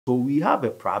So we have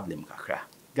a problem, kakra.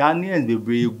 Ghanaians be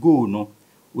brave go no,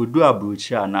 we do a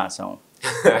brochure na sound.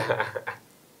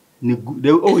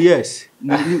 Oh yes,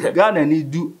 Ghana need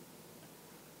do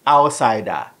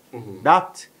outsider.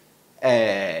 That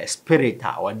spirit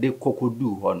or they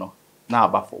do or no na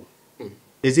abafo.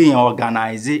 Is it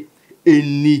organize it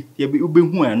any ube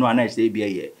who and one say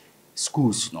be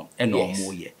schools no and no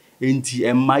more ye. Enti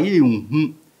emaye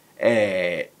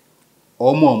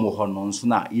omo hono nso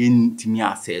na yentimi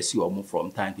access omo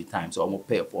from time to time so omo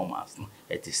performance no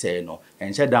et say no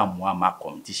enche da mo ama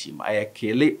competition ma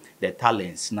kele the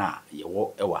talents na ye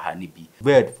wo e wa ha ni bi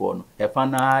bird for no e fa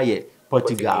na ye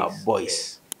Portugal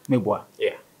boys meboa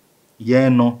ye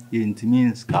no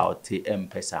yentimi scout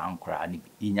empesa ankra ni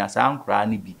bi inya sa ankra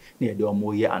ni bi na ye de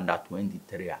omo ye under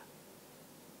 23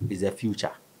 is the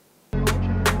future.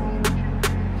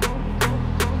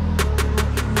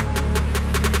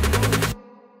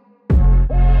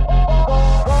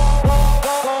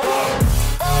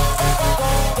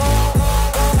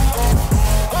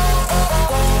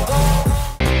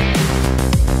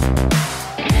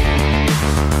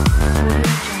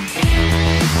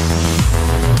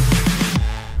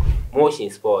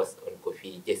 Motion sports on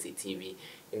Kofy Jesse TV.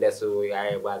 And that's why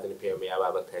I was in the Premier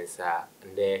Baba Cancer.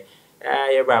 And there,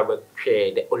 I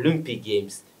share the Olympic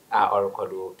Games are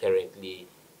recorded currently.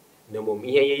 No more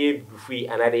here free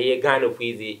another year Ghana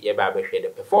free the Baba share the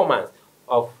performance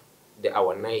of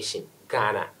our nation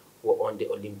Ghana were on the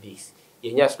Olympics.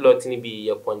 You just slotting be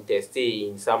your contest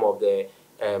in some of the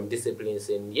disciplines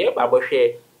and Baba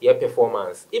share your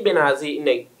performance. Even as in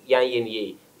a young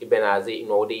year. Even as in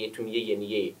order to me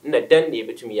ye, not done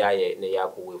able to me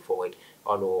way forward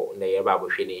on the Bible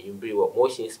in brew of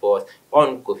motion sports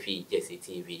on Kofy Jesse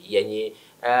TV. Yenny,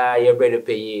 you're better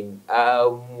paying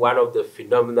one of the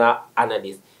phenomenal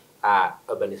analysts,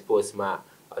 urban sportsman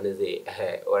on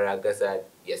the or I guess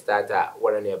you start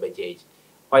one on your budget.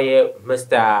 Or ye,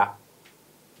 Mr.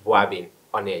 Boabin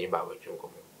on the Bible.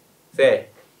 Say,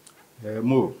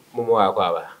 Move,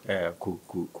 Momoa,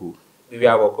 cool. We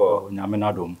have a call.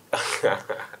 Naminadum.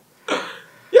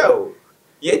 Yo,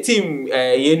 your team,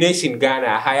 your nation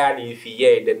Ghana, higher if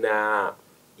ye than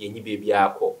ye baby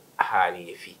ako, higher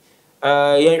if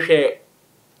ye share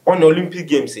on Olympic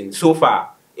Games in so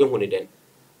far, in one then.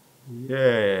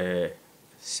 Yeah,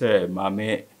 sir,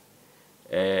 mammy,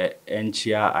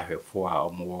 enchia I have 4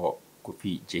 or more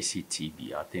Kofy Jesse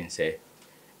TV. I think say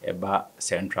about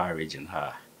Central Region,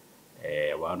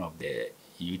 one of the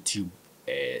YouTube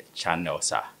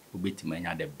channels are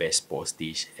ubeti the best sports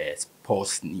stage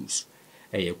sports news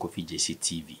Kofy Jesse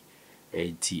TV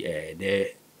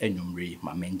the enyumre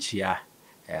mamenchia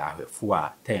ahwefo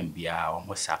a time bia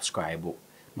omo subscribe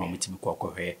na ometimi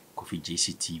kokohwe Kofy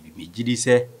Jesse TV me gidi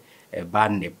se ba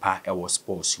nepa e wo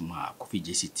sports mu a Kofy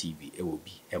Jesse TV e wo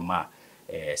bi e ma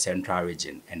Central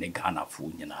Region and the Ghana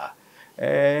fu nyina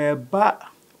ba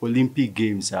Olympic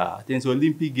Games things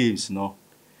Olympic Games no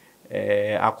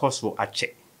akoso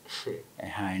ache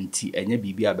nti enye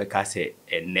bibia beka se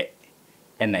enne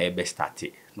na ebe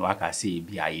start no aka se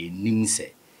bia ye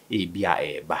nimse bia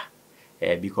eba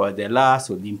because the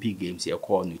last Olympic Games e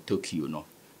call no Tokyo no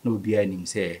bia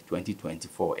nimse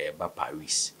 2024 eba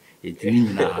Paris etini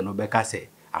nyina no beka se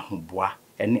ahoboa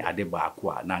ene ade ba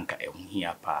ko a nanka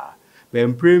ehuhia pa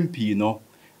bemprempi no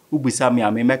ubisa me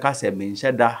ameka se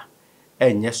menheda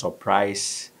enye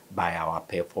surprise by our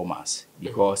performance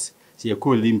because the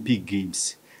Olympic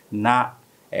Games na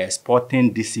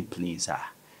sporting disciplines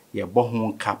ye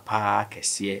bohon kapa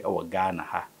kese o Ghana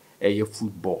ha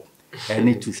football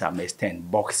and to some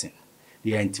extent boxing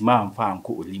the intima amfa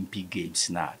anko Olympic Games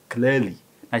na clearly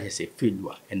na just a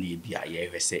failure and e bia ye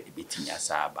hwese ebetinya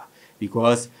saba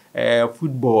because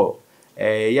football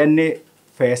ye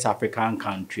first African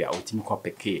country a otimi ko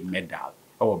peke medal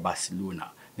o Barcelona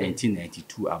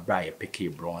 1992 abra ye peke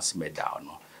bronze medal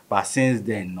no. But since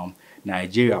then,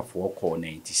 Nigeria for call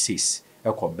 96,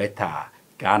 echo better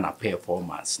Ghana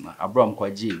performance. Na Abraham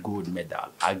kwaji gold medal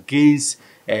against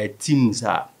teams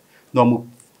no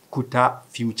kuta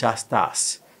future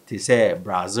stars. They say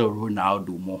Brazil,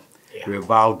 Ronaldo mo,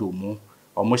 Rivaldo mo,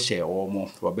 omo share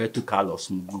omo, Roberto Carlos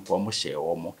mo group omo share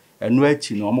omo. And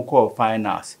wechi no omo call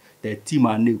finals. The team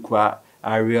anekwa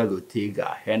Ariel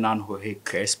Ortega, Hernan Jorge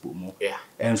Crespo mo.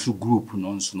 And so group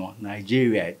no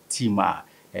Nigeria team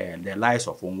the lives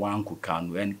of Nwankwo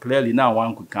Kanu and clearly now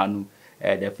Nwankwo Kanu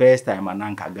the first time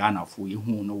Ananka Ghana for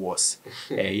who was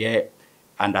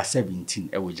under 17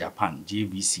 with Japan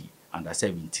JVC under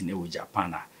 17 with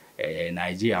Japan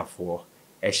Nigeria for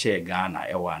share Ghana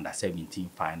under 17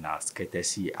 finals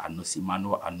courtesy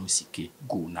Manuel Anosike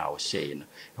go now share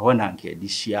no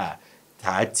this year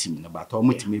that team no but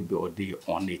almost maybe all day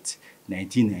on it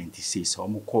 1996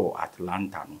 call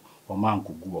Atlanta no oman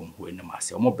kugu when the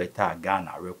mass better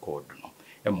Ghana record no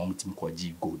and mom team called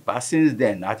G gold but since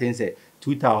then I think say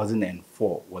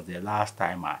 2004 was the last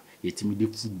time a team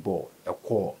did football a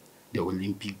call the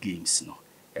Olympic Games no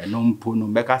and no no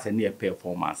make us any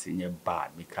performance in your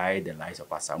bad because the lives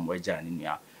of Samuel Jan in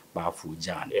your Bafu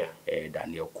Jan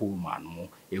Daniel Coleman mo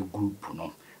a group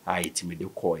no I team the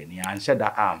call and answer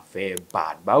that I'm fair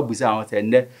bad but we say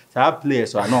and that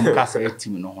players so I know cast a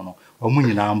team no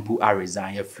Omunampu I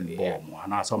resign a free ball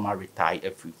and I saw my retire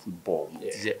every football.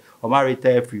 Or my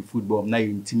retire every football now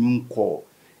in team call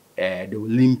the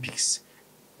Olympics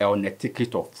on a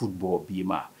ticket of football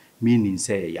bima meaning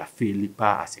say ya fairly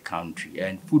as a country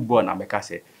and football na make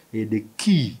say the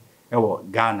key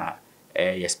Ghana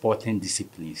your sporting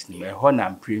disciplines ni ho na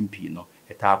mprempi no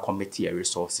eta committee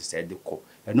resources at the co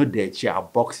and no dey chair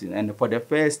boxing and for the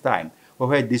first time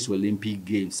we had this Olympic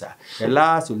Games the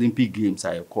last Olympic Games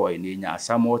I call in Enya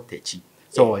Samuel Techi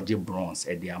so I bronze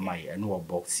at the amai and no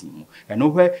boxing and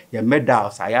over your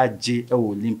medals I had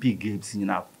Olympic Games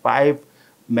in 5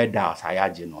 medals I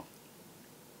had no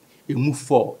e move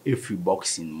for every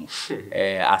boxing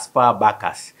as far back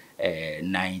as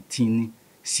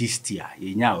 1960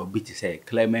 yenya obi to say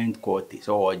Clement Cote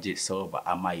so oje silver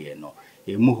amaye no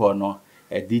e mu ho no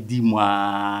didi mu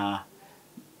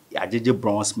ajeje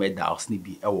bronze medals ni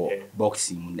bi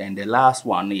boxing and the last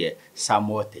one here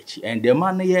Samuel Techi and the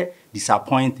man here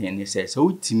disappointing he says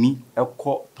so timi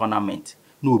ekọ tournament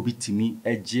no obi timi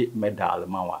eje medal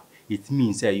mawa it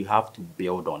means you have to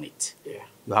build on it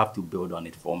you have to build on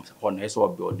it from honest or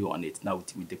building on it now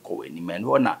to the call any man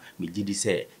na me did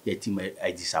say your team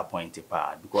I disappointed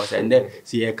because and then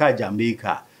see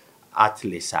Jamaica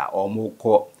athletes are almost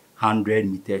 100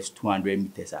 meters 200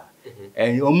 meters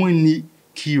and only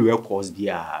key records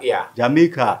there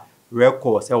Jamaica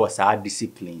records was our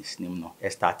disciplines no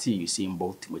started you see in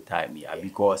both time here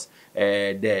because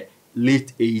the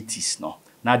late 80s no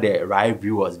now the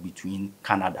rivalry was between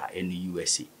Canada and the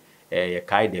USA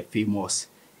kind of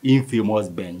infamous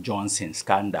Ben Johnson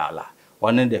scandal.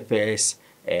 One of the first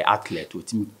athlete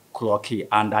with me clocky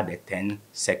under the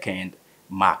 10-second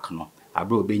mark no.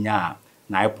 Abro benya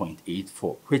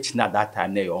 9.84, which na that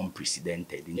time na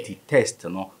unprecedented. In the test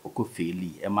no oko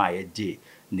faili MIJ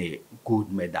ne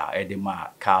gold medal edema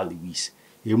Carl Lewis.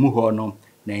 Emu ho no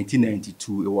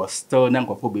 1992 it was still na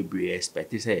nkofo bebre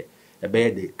expect say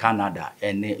the Canada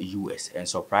and the US and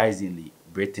surprisingly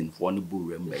Britain for the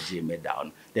bull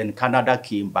medal. Then Canada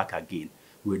came back again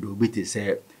with Obiti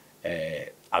say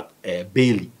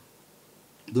Bailey,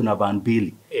 Donovan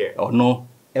Bailey. Or no,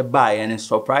 a buy and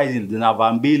surprisingly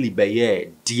Donovan Bailey by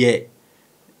dear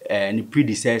and the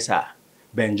predecessor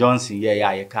Ben Johnson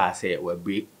you can say we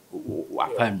break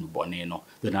Wafam Boneno.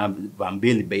 Donovan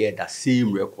Bailey by that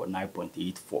same record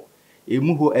 9.84.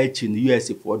 Emuho H in the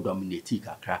USA for dominating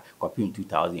Accra copy in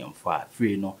 2005.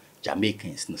 Free no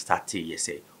Jamaicans no started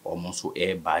say almost so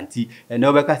air banty and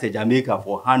now because Jamaica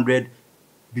for 100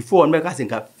 before because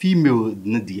think female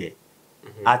no there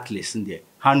athletes in there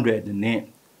 100 and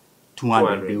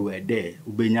 200 they were there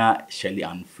ubenya Shelley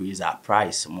and Fraser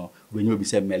Price mo when you be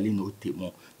say Melino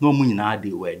Temo no money na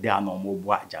they were there no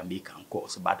more Jamaican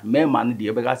course but men man the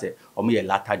because omo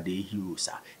latter day heroes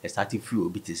a started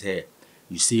few bit say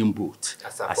you same boat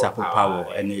as a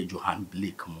power and Johan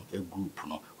Blake a group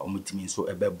no omutimi so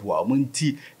ebeboa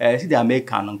omunti see the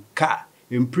American car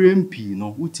in prempi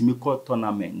no utimi call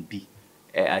tournament bi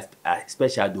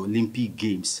especially the Olympic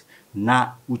Games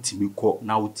na utimi call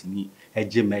na utimi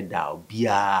eje medal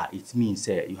bia it means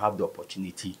you have the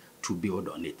opportunity to build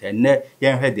on it and you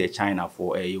heard the China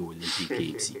for a Olympic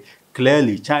Games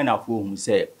clearly China for who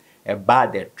say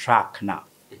about the track now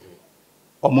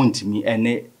omuntimi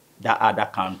ene that other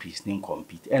countries didn't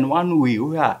compete. And one way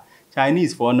where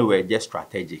Chinese for no were just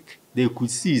strategic. They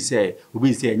could see say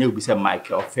we say you be say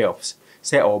Michael Phelps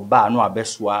say or no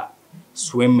abeswa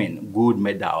swimming gold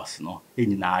medals no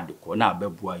na adeko na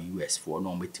abebua US for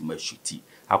no metima shuti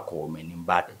akọ many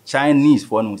but Chinese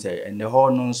for no say and the whole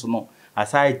no so no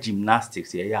aside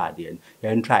gymnastics yeah they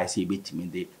try say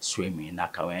betimi the swimming na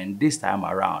and this time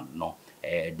around no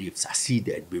they've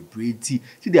succeeded see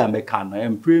the American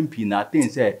and prempi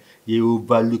things say you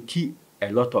overlook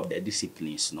a lot of the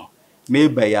disciplines no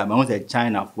maybe I want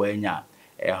China for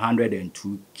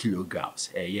 102 kilograms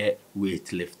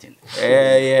weightlifting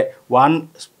one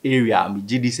area me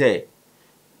did say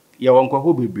you won't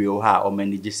go be or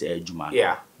manage juma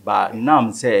but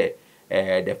now say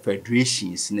the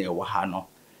federations near wahano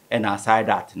and aside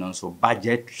that so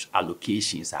budget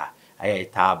allocations are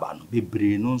taba no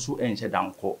bebre no so enche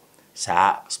danko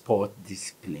sa sport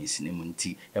disciplines ne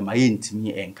munti e ma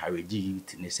yentimi encourage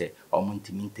youth ne say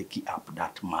omuntimi take up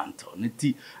that mantle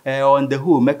nti on the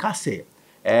whole meka say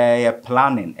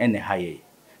planning and high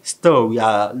still we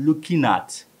are looking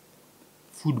at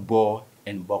football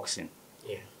and boxing.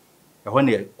 When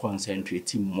they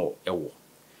concentrating more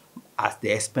at the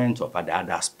expense of the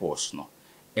other sports, no.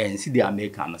 And see the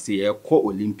Americans say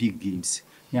Olympic Games,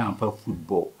 yeah,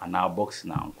 football and now boxing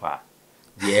now.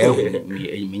 Yeah,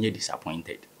 me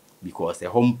disappointed because the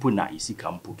home puna is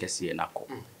kampu kesi enako.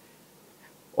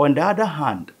 On the other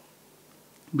hand,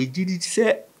 we did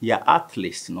say your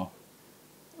athletes, no.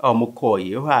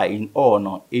 You are in all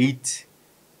no 8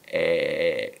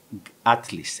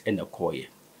 athletes in the choir.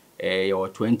 Your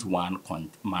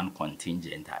 21-man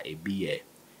contingent a be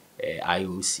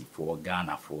IOC for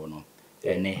Ghana for no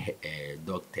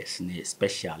doctors ne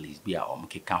specialists be a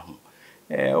keka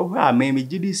ho me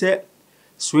did say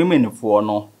swimming for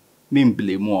no me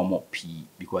blame more p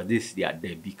because this is their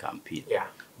debut campaign.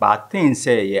 But things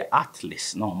say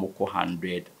athletes no more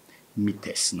 100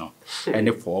 meters no and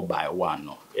 4x1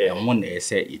 no and one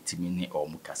say itimi or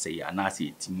mukase ya na say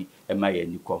itimi e ma ya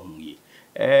ni ko hu ye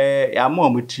ya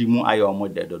mo trimu ayo mo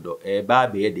dedodo ba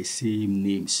be the same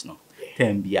names no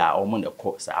ten bia o mo the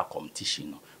course a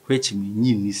competition no which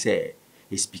mean ni say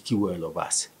speak well of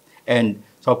us. And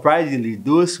surprisingly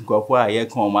those nkofo a ye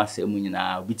kan ma say mu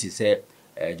nyina bi ti say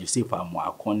Joseph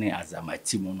Amoakone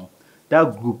Azamatimu no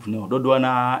that group no dodo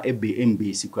na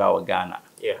ebe sikwa Ghana.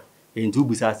 And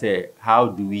to say, how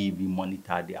do we even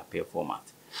monitor their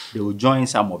performance? They will join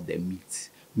some of the meets,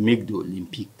 make the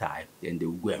Olympic time, then they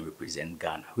will go and represent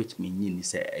Ghana, which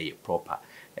means a proper.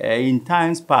 In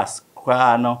times past,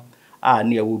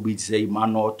 near will be say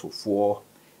Manuel to 4,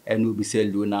 and will be say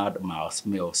Leonard Miles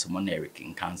Mills, Moneric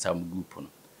in Cancer group.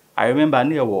 I remember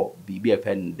near what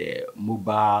BBFN the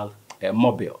mobile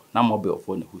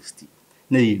phone hosti.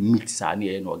 Nay meets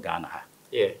near no Ghana.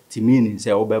 To meaning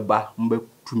say obeba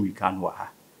Pumikan wa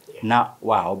na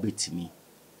wa obetimi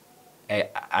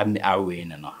I'm away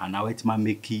no and now it ma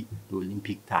make the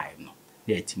Olympic time no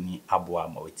let me aboa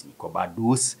ma wetimi ko ba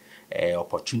those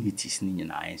opportunities ni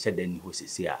nyina and said then ho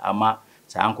sese ama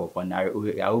sanko for na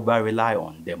over rely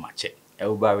on them ache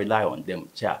over rely on them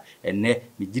cha and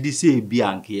me gidi say bi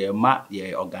anke ma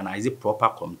ye organize proper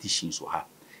competitions so ha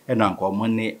and anko mo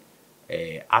ne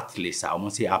athletes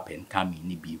almost say up and coming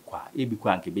ni bi kwa e bi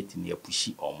kwa nke betimi ya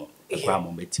pushi omo kwa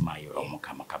mo betima yo omo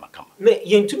kama me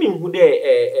yentumi hu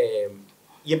de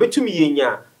ye betumi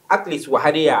yenya athletes wa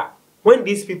hade ya when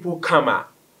these people come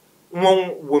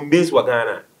won base wa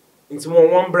Ghana into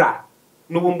one bra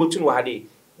no one botun wa hade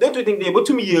don't you think they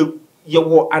betumi ye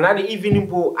wo another evening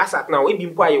po asat now e bi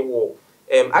mpo aye wo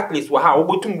athletes wa ha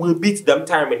obotum will beat them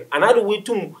time and another way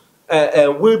tum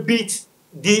will beat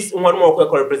this one more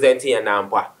representing an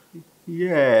ampa.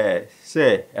 Yeah,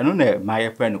 say, I don't know my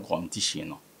friend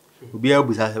competition. We'll be able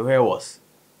to say where was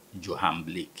Johan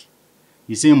Blake.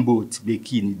 You see both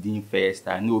Blake in first,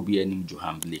 I know be any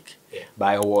Johan Blake.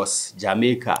 But it was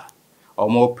Jamaica or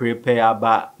more prepare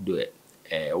about the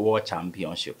world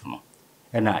championship. No,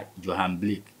 and Johan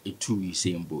Blake a 2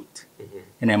 same boat.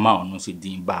 And a man also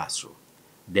Dean Basso.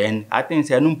 Then I think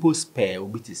say I don't post spare will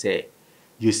be to say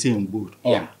you same boat.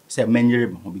 Say many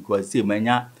because say many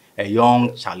a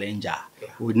young challenger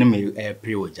would name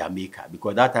play with Jamaica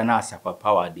because that an super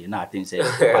power they nothing say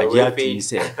but you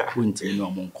say won't no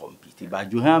more compete.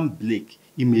 But Johan Blake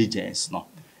Negligence no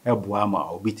a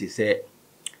boama or bit say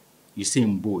you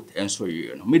same boat and so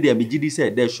you know. Media me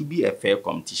said there should be a fair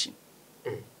competition.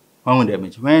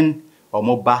 When or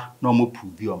more ba no more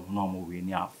prove no more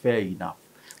winning fair enough.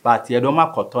 But you don't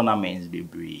make tournaments be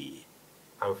brave.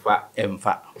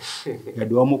 Emfa ya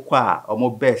do omo kwa omo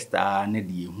best na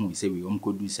de hu say we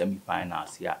could do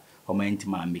semi-finals here omo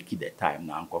intima make the time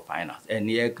na anko finals and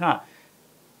ye can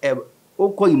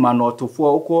oko Emmanuel to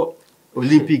for oko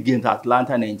Olympic Games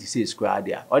Atlanta 96 square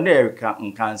there on Erica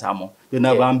nkansa mo the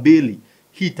Nabambeli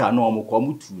hita no omo kwa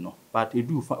mutu no but e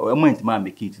do omo intima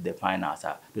make it to the finals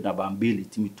the Nabambeli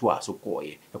timi to aso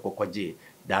koye ekokoje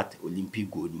that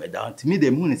Olympic gold medal to me the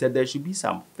moon said there should be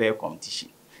some fair competition.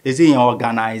 They say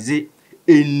organize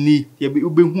any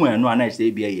ube hu eno ana say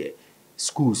be ye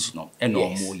schools no eno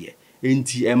mo ye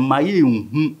enti emaye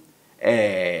hu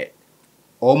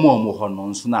omo ho no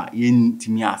nso na ye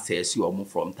ntimi access omo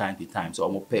from time to time so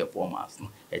omo performance no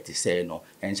et say no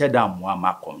enche da mo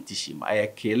ama competition ma e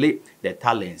kele the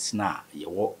talents na ye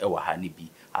wo e wa ha ni bi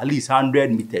at least 100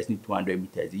 meters ni 200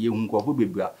 meters ye hu nkofo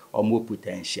bebia omo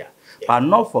potential but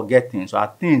not forgetting so I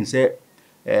think say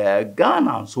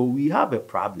Ghana, so we have a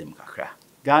problem, kakra.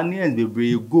 Ghanaians be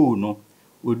brave go no,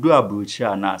 we do a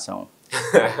brochure na sound.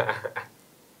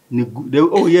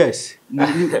 Oh yes,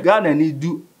 Ghana need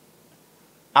do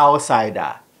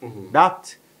outsider.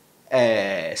 That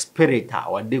spirit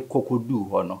or they do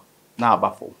or no now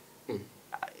bafo.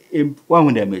 One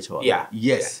with them Yeah.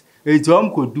 Yes. It's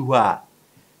could do her.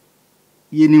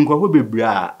 You need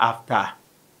after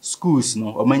schools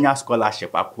no or many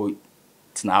scholarship akọ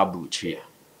tina abuchi.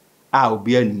 I'll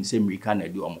be an same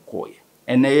American do koy.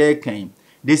 And they came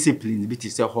disciplines bit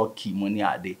is a hockey money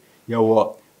ade.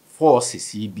 Your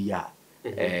forces CBA.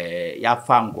 Ya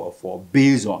fango for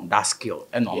based on that skill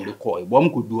and on the coy. One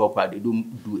could do up they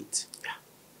don't do it.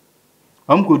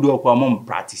 One could do up mom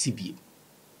practice be.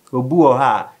 Obu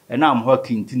ha and I'm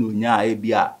hawking to nya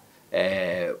ebia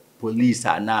police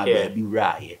are now baby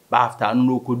right. But after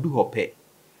no could do up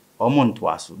to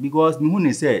us because me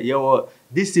when say your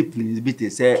disciplines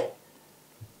bit say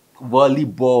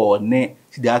volleyball ne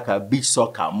sidaka beach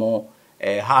soccer mo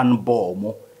handball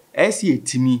mo esi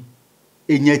etimi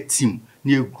enya team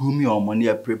na groom your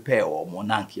money prepare or mo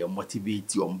na nke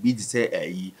motivate your be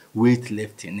say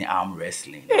weightlifting ne arm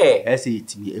wrestling esi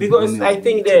etimi because I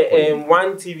think that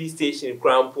one TV station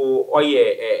Crampo or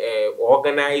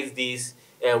organize this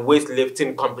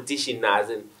weightlifting competition as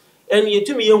in and you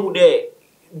to me who there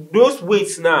those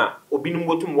weights now obinum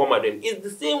gotum womadon is the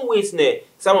same weights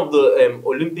some of the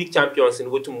Olympic champions in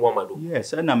gotum womado.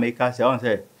 Yes, and America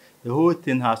say the whole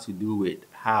thing has to do with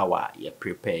how you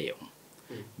prepare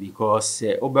because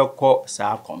obeko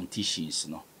sa competitions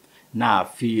no na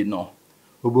feel no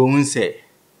obonun say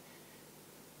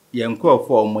yenko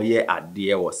for mo ye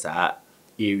ade wo sa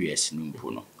areas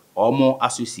nimpo no omo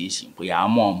association po ya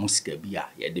mo musika bia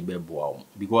ye de beboa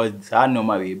because sa no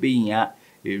ma we be nya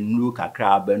enu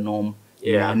kakra benom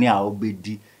ni a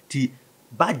obedi ti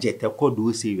budget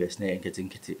ekodo serious na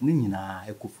nkete ni nyina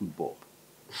eko football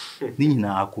ni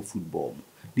nyina akọ football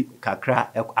di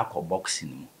kakra akọ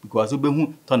boxing because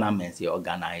obehu tournaments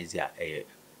organize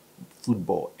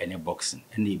football and boxing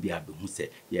and e bia behu say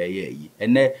yi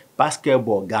and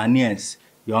basketball Ghanaians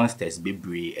youngsters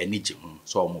bebre energy hu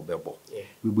so mo bebo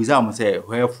we buzam say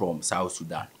where from South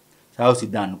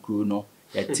Sudan crew no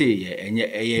yete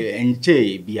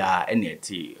enche bia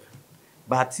enete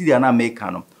but see na make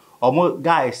no omo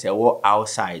guys wo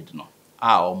outside no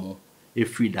omo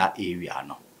free that area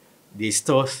no they've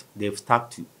stuck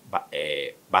to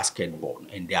basketball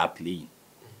and they are playing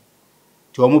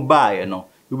to omo buy no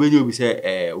you be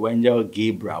say when you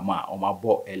Gabriel ma omo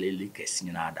ball elele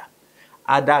kesinada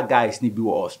other guys ni be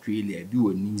Australia be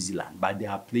New Zealand but they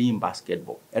are playing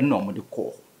basketball and no omo the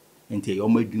call until you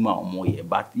omo duma omo ye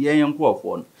but ye yanko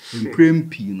for in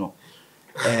prempi no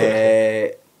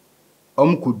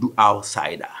could do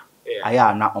outsider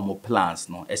aya na omo plans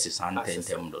no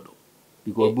esisantentem dodo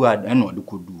because bu ad eno de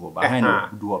could do but I know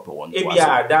do up one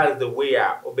yeah that's the way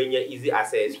obenya easy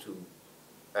access to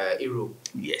Europe.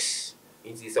 Yes,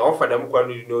 it is offer them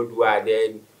kwanu no do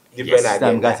then depend on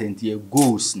them gas entie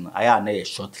goals no aya na ye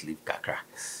short live kakra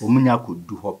omunya could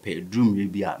do up dream we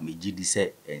bia megidi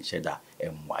say encheda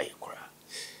emwaye kra.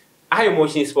 I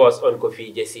Motion Sports on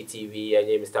Kofy Jesse TV and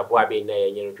Mr. Boabe na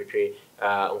yenye retreat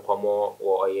nkomo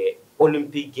wo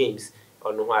Olympic Games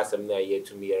on who asem na year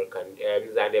to me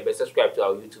and be subscribe to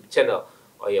our YouTube channel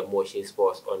or Motion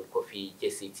Sports on Kofy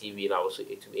Jesse TV and also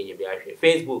to enye be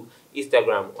Facebook,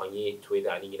 Instagram, on ye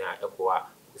Twitter ni na ekwa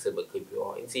usebe kebi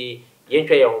o nti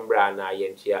yentwa ye hombra na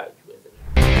yentia.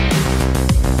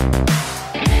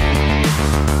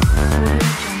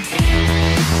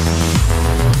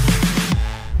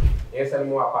 Yes, I'm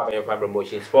more about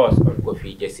Motion Sports on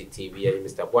Kofy Jesse TV and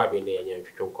Mr. Boabe and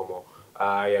Nkomo.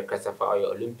 Your Kasafa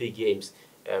your Olympic Games,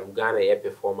 Ghana your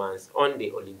performance on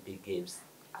the Olympic Games.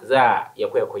 Za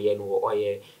yakwe yenu or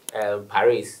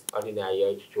Paris on the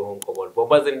year Nkomo. But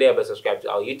wasn't there, but subscribe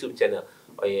to our YouTube channel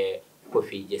or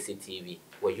Kofy Jesse TV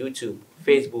or YouTube,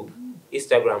 Facebook,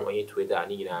 Instagram or Twitter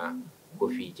and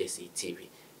Kofy Jesse TV.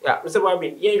 Yeah, Mr.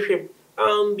 Boabe, yeah,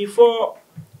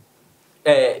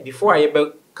 before I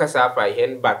ever Kasafa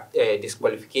hand back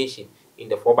disqualification in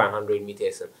the 4x100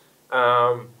 meters.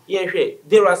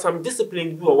 There are some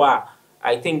disciplined people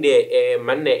I think the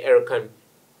man Erican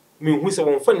mean who's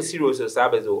one fun serious or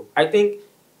sabazo. I think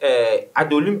at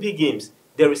the Olympic Games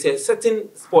there is a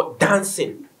certain sport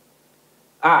dancing.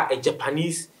 A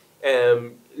Japanese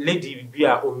lady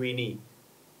Bia Owini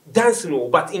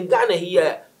dancing, but in Ghana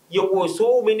here there were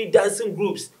so many dancing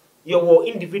groups, there were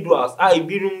individuals. I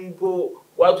birungo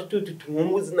what to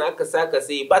na kasaka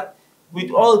say, but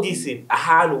with all this in a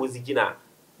hand was gina.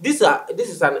 This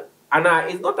is an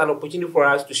it's not an opportunity for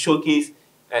us to showcase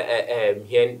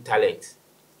here talent.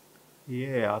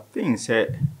 Yeah, I think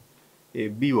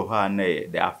Be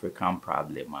the African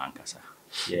problem, Ankasa.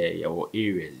 Yeah, your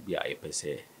areas be a per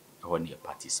se when you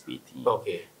participating.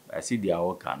 Okay. I see the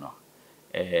Awokano.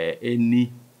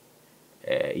 Any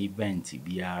event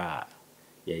be a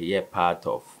part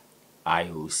of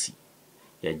IOC.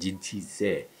 Yeah, GT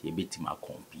say you beat my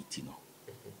compete,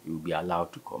 you will be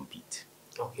allowed to compete.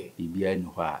 Okay. You be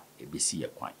anywhere a BC a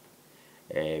coin.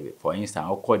 For instance,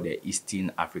 I'll call the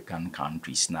Eastern African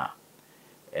countries now.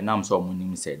 And I'm so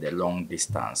many say the long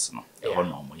distance, no,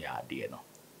 no,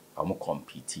 I'm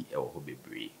compete or be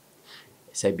brave.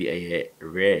 Say be a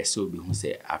rare so be who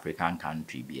say African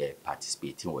country be a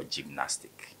participating with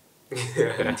gymnastic.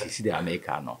 And you see the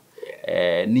American no.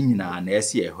 Nina na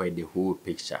see the whole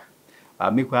picture.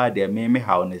 Me kwa de me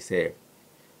how ne say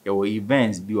your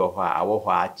events be or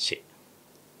our che.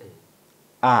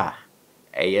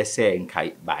 Yes say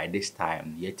nkai by this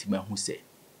time yet me who say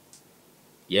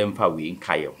yemfa we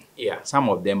nkai. Yeah. Some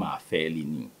of them are fairly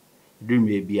new. Dream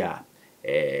may be a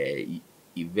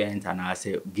event and I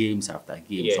say games after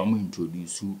games. Yeah. Some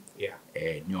introduce you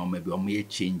maybe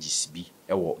changes be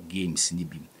games ni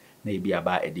bi. Na be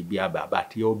about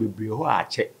but you be brave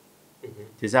check.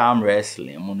 This arm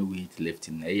wrestling, mono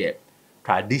weightlifting.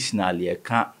 Traditionally a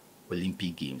can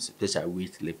Olympic Games, especially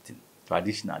weightlifting.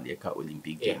 Traditionally a can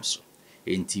Olympic Games.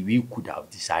 And we could have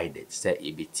decided say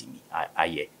a bit me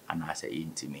and I say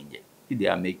intimate. They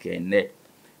are making the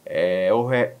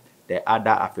other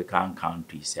African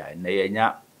countries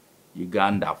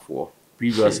Uganda for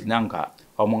previous nanka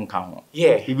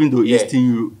even though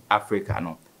Eastern Africa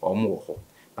no omo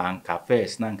banka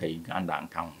first nanka Uganda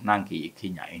nanka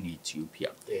Kenya and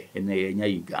Ethiopia and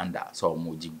Uganda so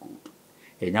omo good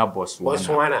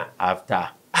Botswana after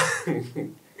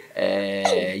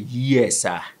years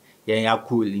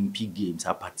Olympic Games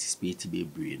are participating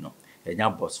be no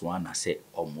Botswana say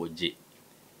omo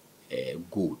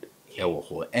good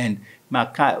and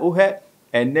maka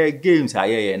and the games are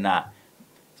here now,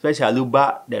 especially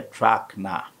about the track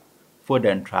now, for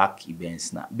the track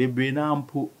events now. Baby now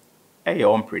put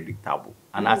unpredictable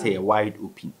and I say wide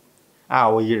open.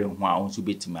 We hear one to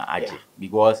be to my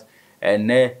because and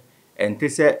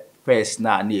this first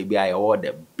now maybe I all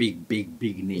the big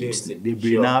names. They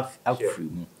bring up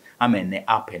free. I mean the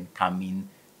up and coming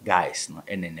guys no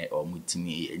and then or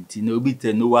multi and no bit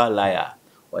no liar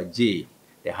or J.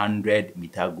 The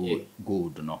 100-meter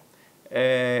gold no.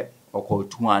 Or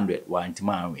 200 one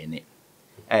man win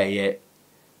it.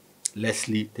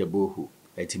 Leslie Teboho,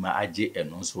 Etima Aje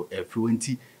and also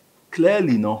F20.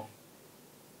 Clearly no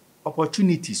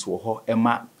opportunities for her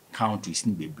Emma countries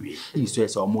ni bebre. You say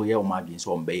some more against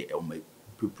one bay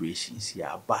preparations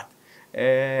here, but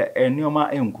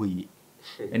Enyoma Enkoyi.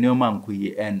 Enyoma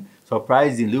Enkoyi and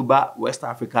surprisingly West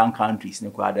African countries ne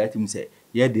kwa that him say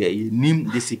the nim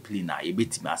discipline a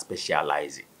bit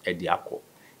specialize at the akọ.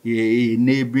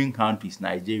 Neighboring countries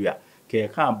Nigeria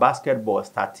can basketball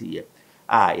start here.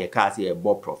 You can see a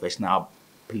professional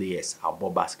players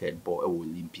about basketball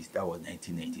Olympics. That was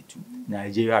 1992.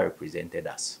 Nigeria represented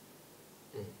us.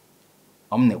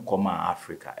 Ne come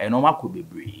Africa and Oma could be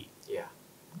brave. Yeah.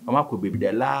 Oma could be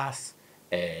the last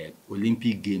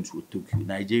Olympic Games we took.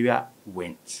 Nigeria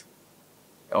went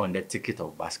on the ticket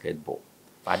of basketball.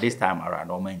 But this time around,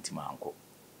 no man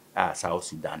South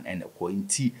Sudan and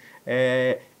Cointy.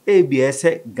 ABS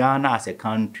Ghana as a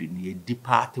country near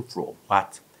departed from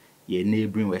what your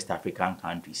neighboring West African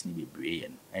countries need be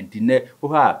brave. And the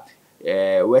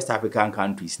West African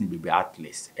countries need be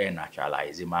athletes and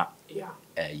naturalize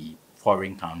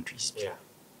foreign countries. Yeah.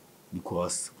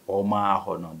 Because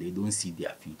they don't see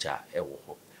their future.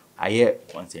 I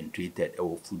concentrated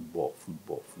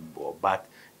football. But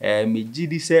me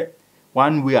GD say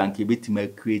one way and keep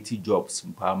it creative jobs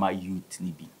in Palma youth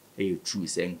ni be true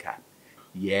senka.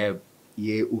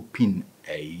 Open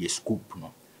a scoop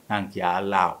no. And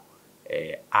allow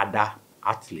other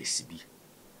athletes be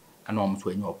and almost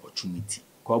any opportunity.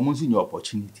 Come in your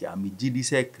opportunity. I me GD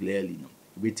say clearly no.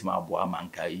 Bit my boy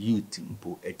manka youth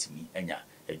impo etimi enya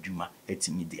edwuma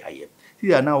etimi de aye.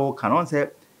 See now can say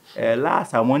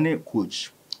last I want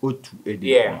coach Otu Edi.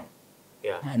 Yeah.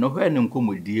 I know when you come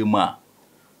with DMA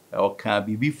or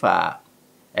can be for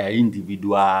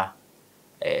individual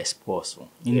sports.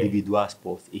 Individual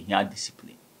sports in your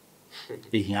discipline.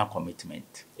 In your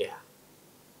commitment. Yeah.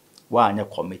 Why are you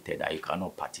committed that you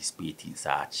cannot participate in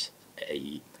such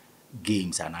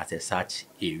games and at such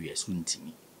areas?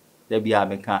 There be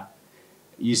a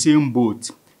you see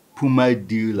both Puma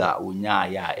dealer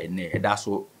unya and that's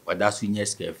when you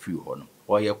scare free on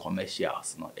or your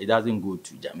commercials. No, it doesn't go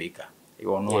to Jamaica.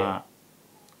 You know,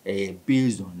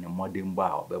 based on the modern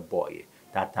bar of a boy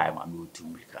that time I'm going to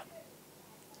America.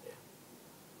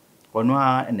 ono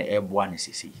a na eboa ne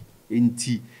sisi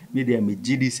enti me dey me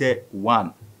gidi say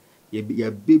one ye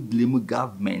blame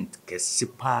government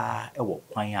kesipa e wo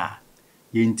kwan a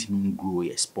ye ntimi grow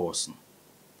ye sports no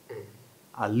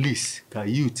at least ka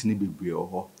youth ni bebre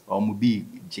ho omo bi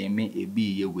jeme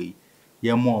ebi ye we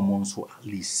ye mo nso at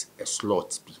least a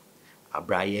slot bi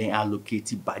abra ye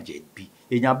allocate budget bi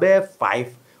enya be 5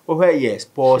 over year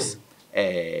sports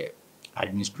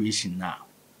administration now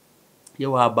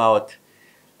you were about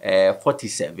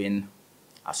 47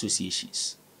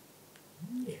 associations.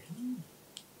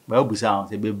 Well, busa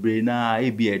say bebre na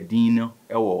e bi edin no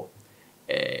e wo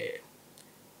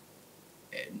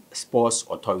sports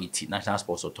authority, national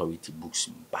sports authority books,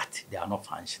 but they are not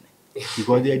functioning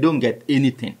because they don't get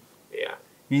anything. Yeah.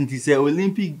 In this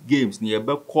Olympic Games near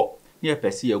Beko near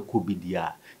Persia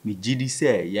Kobidia, me GD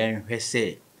say yen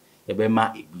say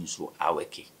Ebema ebinso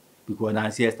aweke because na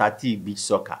say start beach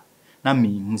soccer. Na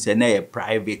me who say na a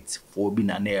private for bi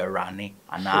na na running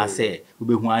and I say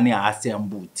we be ani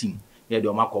assemble team. Yeah,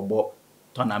 the makobo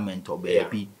tournament or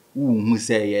baby who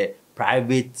say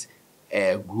private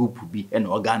group be and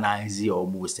organize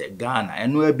almost Ghana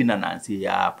and we be na say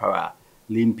ya para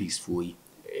Olympics for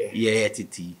yeah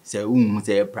titi say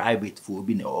say private for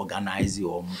be na organize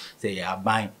say ya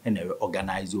buy and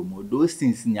organize those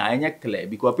things nya clear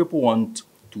because people want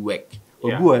to work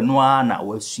obu eno na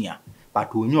wasua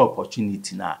but only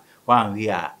opportunity na one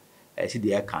here see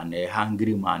the can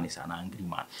hungry man is an angry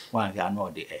man one here no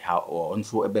the how or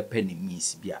nso ebe penny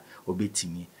means bia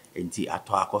obetimi enti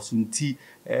ato akoso nti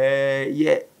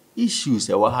yeah issues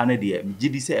e wa ha na de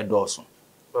gidi say edoso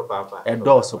papa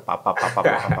edoso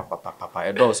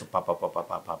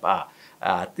papa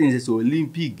things is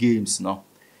Olympic Games no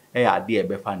ya de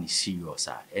ebe fa ni serious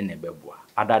ene beboa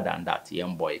other than that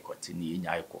yem boycott ni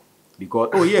nyaiko because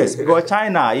oh yes because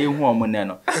China ye hu omo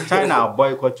no China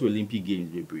boycott Olympic Games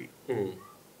bebre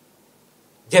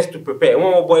just to prepare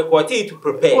one boycott it to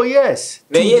prepare oh yes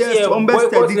na yes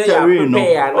boycott na ya prepare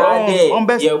na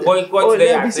dey boycott na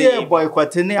ya say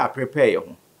boycott na ya prepare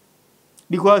ho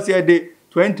because ye the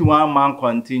 21 man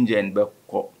contingent be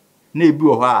ko na ebi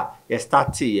ho a ye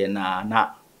start ye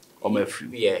na omafri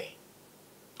yeah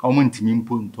omo ntimi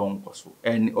mpo nton koso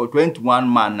and 21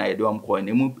 man na ye do am ko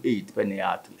na mu 8 pe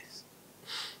na athletes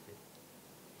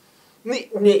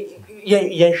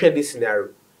yen share this scenario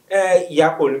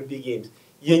ya Olympic Games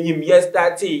yen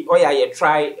yesterday or ya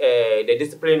try the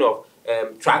discipline of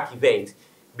track event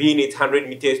being it 100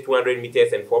 meters 200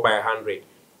 meters and 4 by 100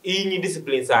 in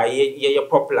disciplines are ye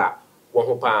popular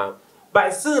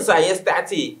but since I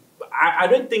started I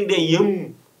don't think the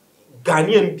young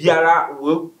Ghanaian biara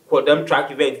will for them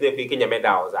track events they picking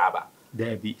medals aba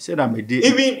there be said I made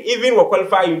even we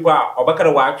qualify you or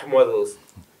bakara watch models.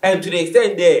 And to the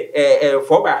extent there,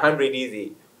 4 by 100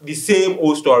 is the same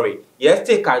old story. Yes,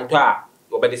 take Kantar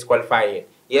over disqualifying.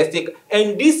 Yes, take,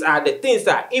 and these are the things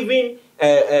that even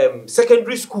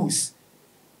secondary schools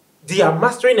they are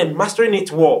mastering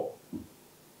it well.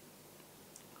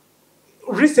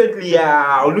 Recently,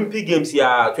 Olympic Games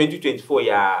 2024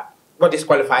 got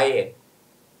disqualifying.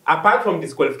 Apart from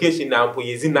disqualification now, for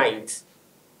years 9th.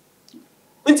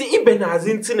 Until even as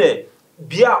internet.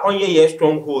 Bia on your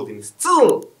stronghold in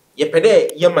still ye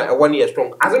pede ye ma 1 year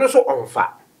strong as no so on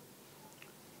fa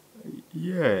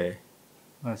yeah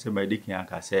I say my dick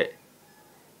yanka say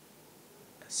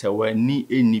when ni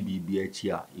any bibi achi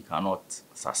you cannot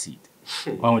succeed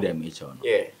one of them nature no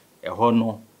yeah e ho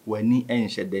no when ni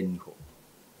enhye dan ni ho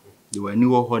the when ni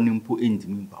ho ni mpo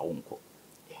entimi mpa wonko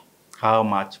how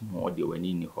much more the when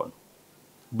ni ho no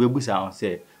bebu say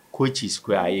say coaches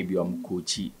square e bi am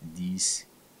coach these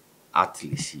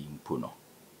athletes in Puno.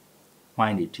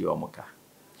 Why did you omoka?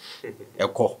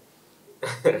 Eko.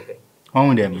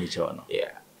 How them each no?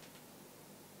 Yeah.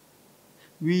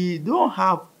 We don't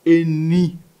have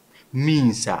any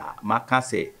means maka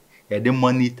say the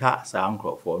monitor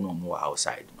uncle for no more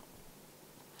outside no.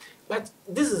 But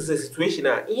this is a situation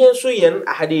yen so yen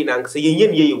ahade nan say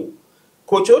yen ye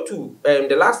coach to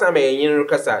the last time yen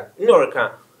kasa no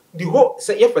the whole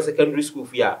say for secondary school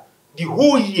here the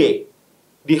whole year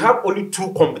they have only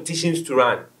 2 competitions to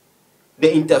run.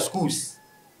 The inter-schools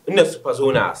and the super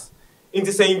zoners. In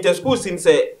the inter-schools, in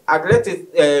say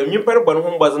athletics, new parent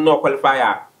was not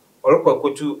qualifier or go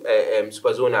to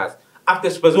super zoners. After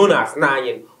super zoners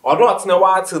 9 or not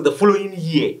now till the following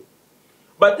year.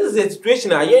 But this is a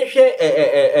situation I share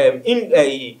in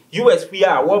a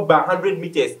USPR what by 100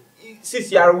 meters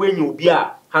 6 year when you be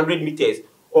 100 meters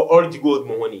or all the gold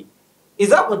money. Is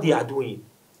that what they are doing?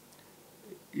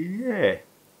 Yeah.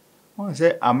 I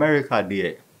say America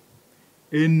there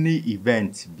any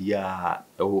event be a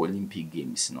Olympic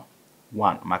Games no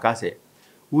one maka say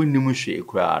wonni mu hwe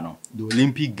kura no the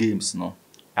Olympic Games no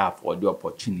for the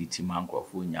opportunity man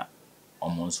crofo nya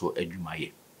omonso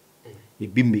adwumaye e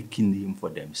be making name for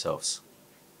themselves.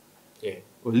 Yeah.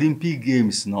 Olympic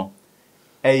Games no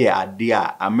ade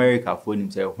a America for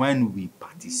him say when we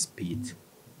participate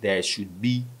there should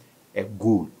be a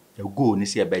goal ni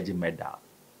say a beje medal.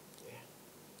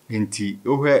 Enti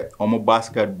ohwe omo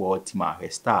basketball team a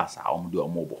stars a omo de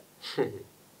omo bo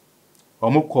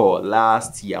omo call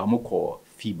last year omo call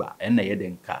FIBA and na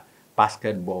yedenka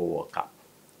basketball World Cup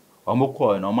omo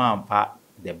call no man fa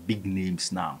the big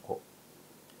names na anko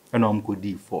and omo ko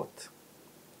di fourth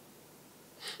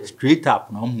straight up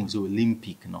no omo so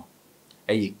Olympic no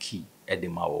key at the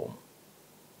mawom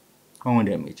come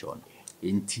dem each on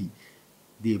enti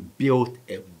they built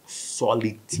a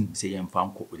solid team say em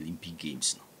fan ko Olympic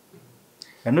Games no.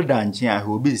 Eno danche a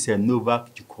ho bi say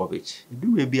Novak Djokovic. Bi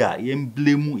we bi a ye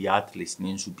blame ya athletes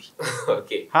ni nso bi.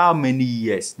 Okay. How many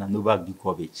years na Novak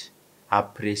Djokovic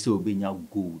have pressed obenya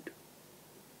gold?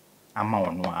 Ama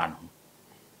ono ano.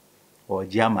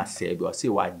 Oje ama se bi o say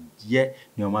waje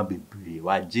ni o ma bebre,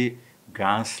 waje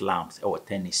Grand Slams e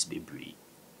tennis bebre.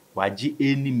 Waje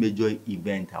any major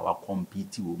event a wa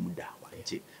compete wo mu da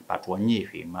waje. But wonye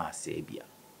hwe ma se bia.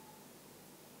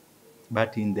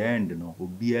 But in the end, no,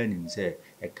 Obia him say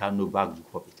a Novak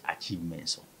Djokovic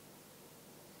achievements.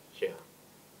 Sure.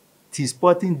 T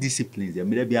sporting disciplines, the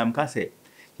maybe am say,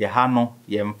 ye hano,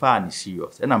 ye mfa ni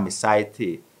serious. And I'm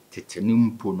excited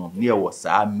tetenum pono near was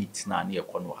our meet na near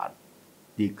Konohan.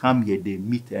 They come here, they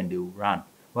meet and they run.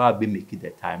 Well, be making the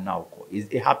time now.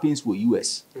 It happens with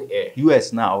US. Yeah.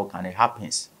 US now can it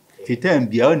happens. Titan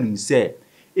be on say,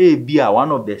 be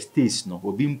one of the states no,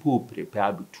 will be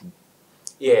prepared to.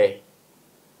 Yeah.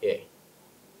 Yeah.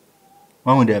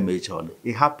 One of them major.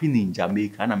 It happened in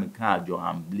Jamaica and I'm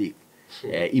Johan Blake.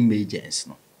 Emergence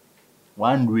no.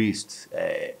 One raced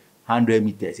 100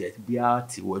 meters. It be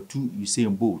out were two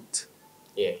Usain Bolt.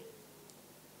 Yeah.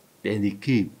 Then they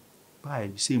came by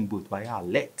Usain Bolt by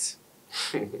alert.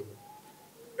 I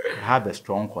have a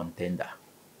strong contender.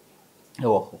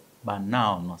 Oh, but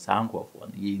now no sanko for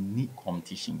you need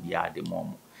competition be at the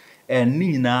moment. And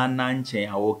ni na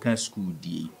nanche a work school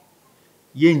di.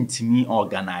 Yentimi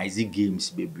organize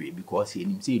games bebre because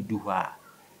he say do ha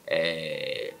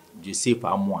Joseph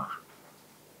Amwa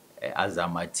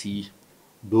Azamati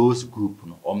those group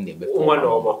no omne be for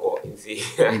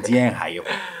higher.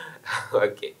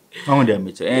 Okay. On them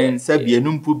and Sabia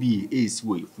numpo be ace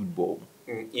way football.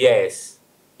 Yes.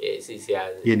 Yes, yeah.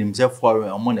 He himself for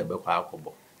a money be kwa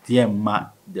kobo.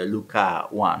 The local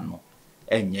one no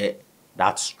and yet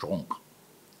that strong.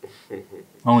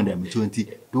 On them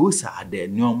 20 those are the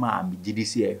new man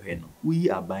GDC no we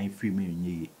are buying free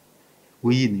men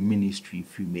we in the ministry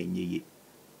free men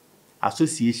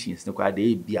associations no kwa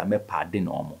dey be a me pardon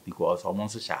omo because omo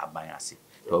so sha buy ase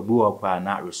to be work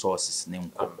na resources ne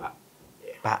nkomba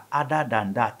but other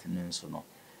than that nso no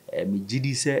me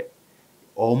GDC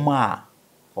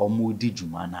omo di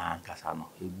juma na ankasa no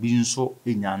ebi nso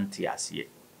enya nte ase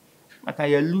maka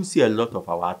ya lose a lot of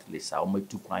our athletes omo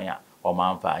tu kwan a omo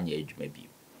amfa anya adwuma bi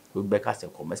we beka se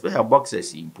come especially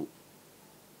boxers impo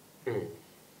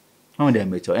on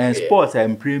them and sports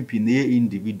and primping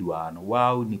individual no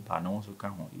wow nipa no so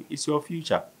kan ho it's your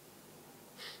future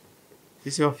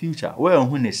well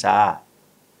who ne saa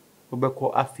we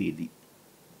beko afeli.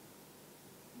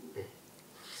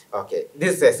 Okay,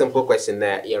 this is a simple question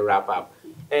that you wrap up.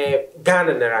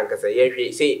 Ghana na ranka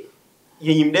say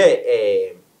you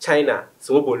there China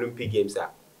so Olympic Games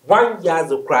are 1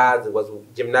 year of crowd was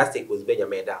gymnastics was being a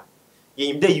medal.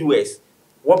 In the US,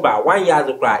 what by 1 year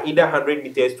of crowd either 100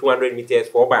 meters, 200 meters,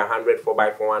 4x100,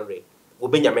 4x400 will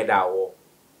be a medal.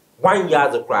 1 year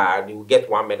of crowd you will get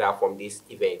 1 medal from this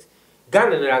event.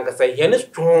 Ghana na ranka say you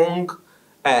strong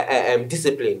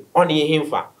discipline on him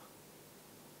for.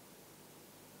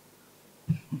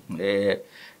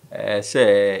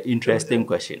 Say interesting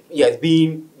question. Yes,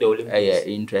 being the Olympics.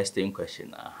 Interesting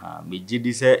question. Me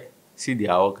jidi say see the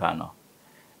awoka no.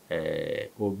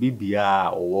 Obi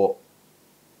bia owo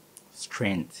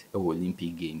strength e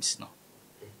Olympic Games no.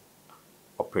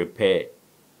 Or prepare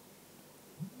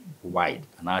wide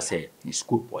and I say in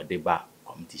scope or deba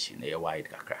competition e wide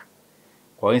kakra.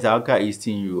 For instance,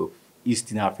 Eastern Europe,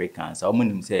 Eastern Africans,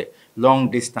 omo say long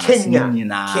distance Kenya.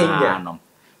 No.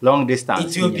 Long distance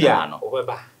Ethiopia no.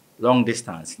 Long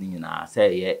distance ni na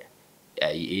say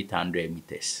 800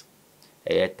 meters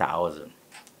 1,000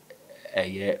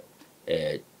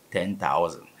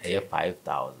 10,000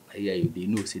 5,000 they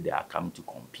know say they are coming to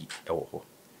compete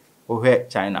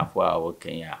China for our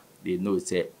Kenya they know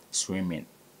say swimming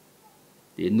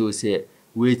they know say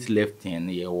weightlifting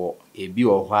yewo ebi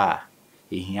wo ho a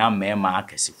ehia mema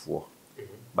akesifo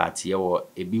but yewo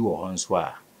ebi wo ho nso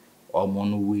a omo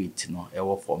no weight no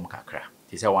ewo form kakra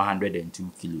they say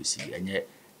 102 kilos enye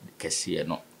kese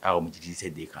no a omo jiji say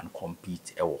they can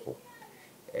compete ewo ho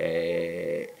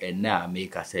na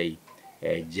make I say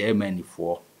Germany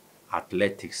for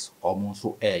athletics omo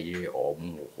so eye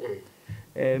omo ho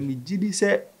me jidi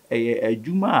say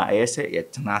adwuma a yese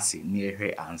yetenase na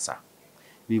ehwe answer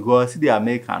because the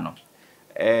American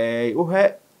we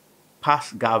have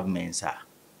past governments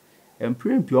and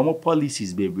omo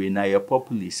policies bebre na your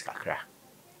populist kakra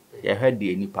ye heard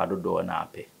the nipa dodo na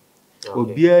ape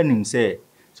obi anim say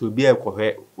so obi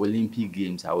ekwohwe Olympic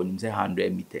games a onim say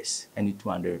 100 meters and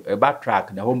 200 about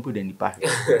track na hom put the nipa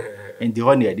and the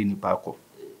one the nipa ko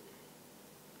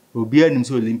obi anim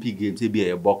say Olympic games e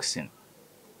be boxing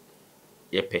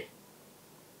yepe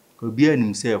obi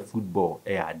anim say football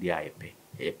ade a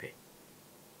yepe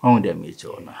on them each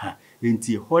on ha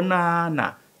enti hona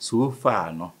na so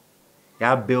far no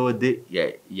ya build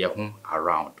ye ho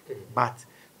around but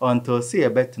until say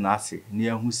betna ase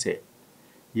na hu say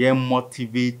ye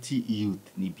motivate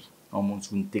youth ni bi almost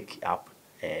to take up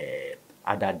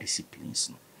other disciplines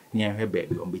no na hwe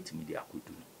baby on betimi dia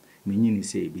kodu no menyini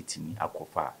say betimi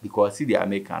akofa because see the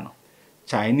American no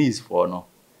Chinese for no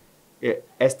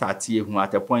start ye hu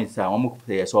at a point say omo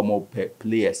play so omo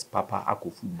players papa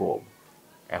akọ football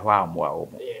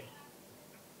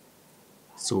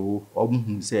so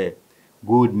omo say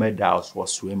gold medals for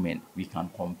swimming we can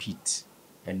compete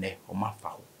and oma fa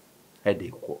ho e dey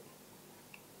ko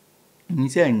ni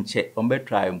say nche on be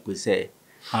try mpo say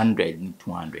 100 ni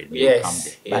 200 we come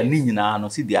there but ni nyina no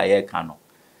see the aye ka no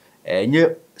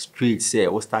enye straight say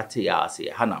we start ya say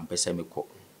ha na mpese me ko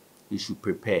you should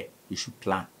prepare you should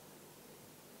plan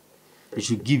you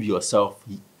should give yourself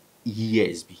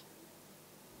years be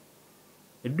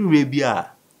do maybe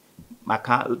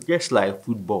maka just like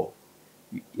football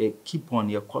you keep on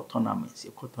your tournaments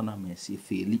you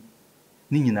fail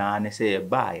ni nyina na say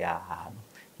ba ya no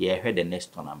ye hwe the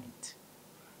next tournament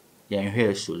ye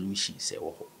hwe solution say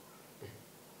wo ho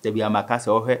there be amaka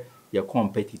say wo hwe your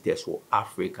competitors for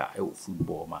Africa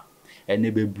football ma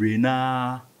ene bebre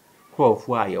na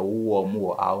crowfo a ye wo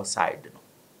mo outside no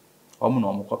omo no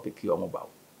omo kopiki omo ba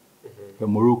the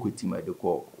Morocco team at the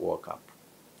World Cup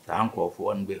the uncle for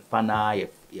one be fana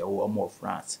ye wo mo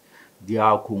France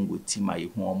dia Congo team a ye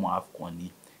hu omo AFCON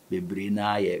ni bebre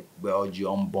na ye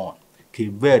Belgium born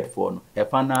Cape Verde for no e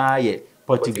fana ye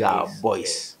Portugal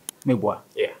boys me boa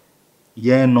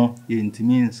ye no ye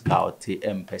ntimi scout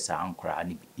empesa ankra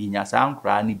ni bi inya sa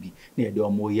ankra ni bi na ye de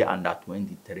omo ye under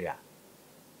 23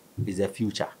 is the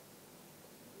future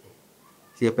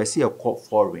see person e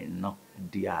foreign no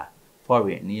dia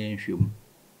foreign ni enhwem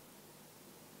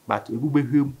but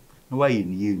ebubehwem na wa ye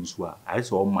ni ensu a are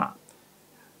so ma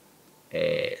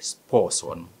sports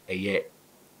on eye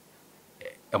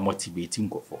motivating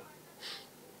go for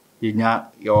yenya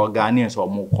your Ghanaians or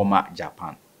mo koma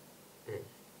Japan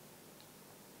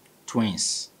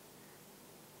twins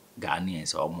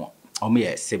Ghanaians or mo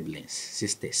siblings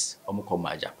sisters or mo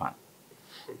koma Japan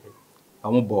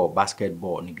omo ball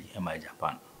basketball ni bi e ma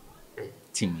Japan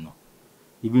team no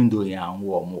even though ya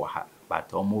wo mo ha but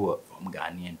omo from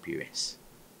Ghanaian parents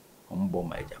omo ball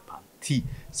ma Japan ti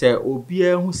say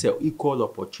obi hu say equal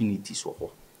opportunities wo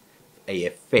ho e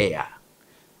fair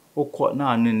okọ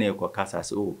na anu na ekọ kasa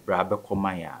say o bra be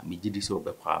koma ya me gidi say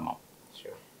obekọ ama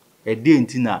sure e dey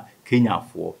ntina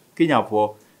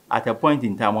Kenyafo at a point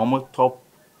in time omo top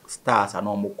stars and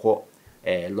omo ko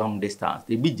long distance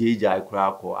they be JJ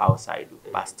Krako outside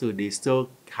but still they still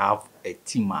have a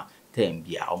team term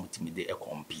bia omo dey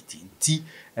competing ti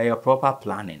your proper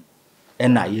planning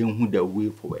and na ye hu the way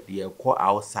forward ye go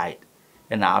outside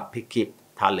and I pick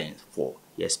talent for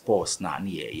your sports na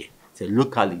ye say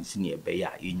locally senior be ya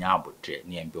inya abotre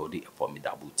na build a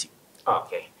formidable team.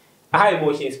 Okay. Aha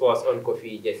Emotion Sports on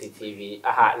Kofy Jesse TV.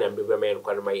 Aha na mbebe men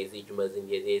kwa na mayezi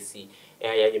jumazini yezi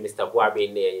ya Mr.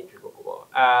 Bwabin ne ya njukoko.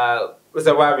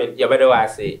 Mr. Bwabin ya bado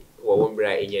wase wa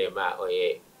wombra inye ma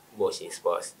oye Emotion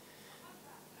Sports.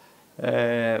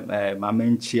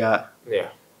 Mamenchia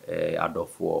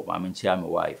adofo mamenchia my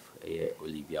wife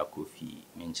Olivia Kofy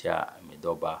menchia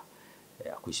medoba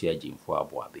akushia jimfo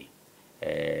Abwabe.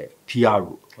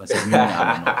 Piaro was a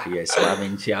no yes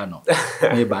mamenchiano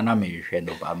me bana me hwe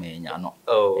no ba me nya no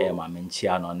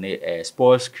mamenchiano ne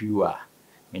sports crew a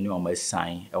me no ma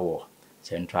sign ewo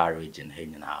central region he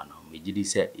nyina no me gidi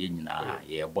se ye nyina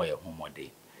ye boy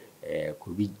homode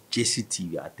Kofy Jesse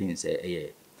TV I think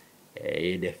say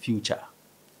the future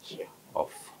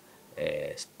of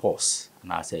sports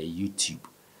and I say YouTube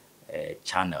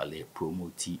channel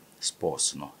promote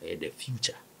sports no the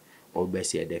future. Or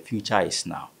best the future is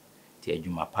now. The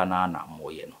adwuma pa na na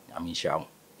moye no. Amisha.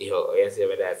 Yo, yes,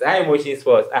 that's I motion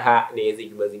sports. Aha, next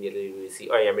week,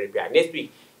 next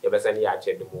week, you better send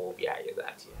the movie.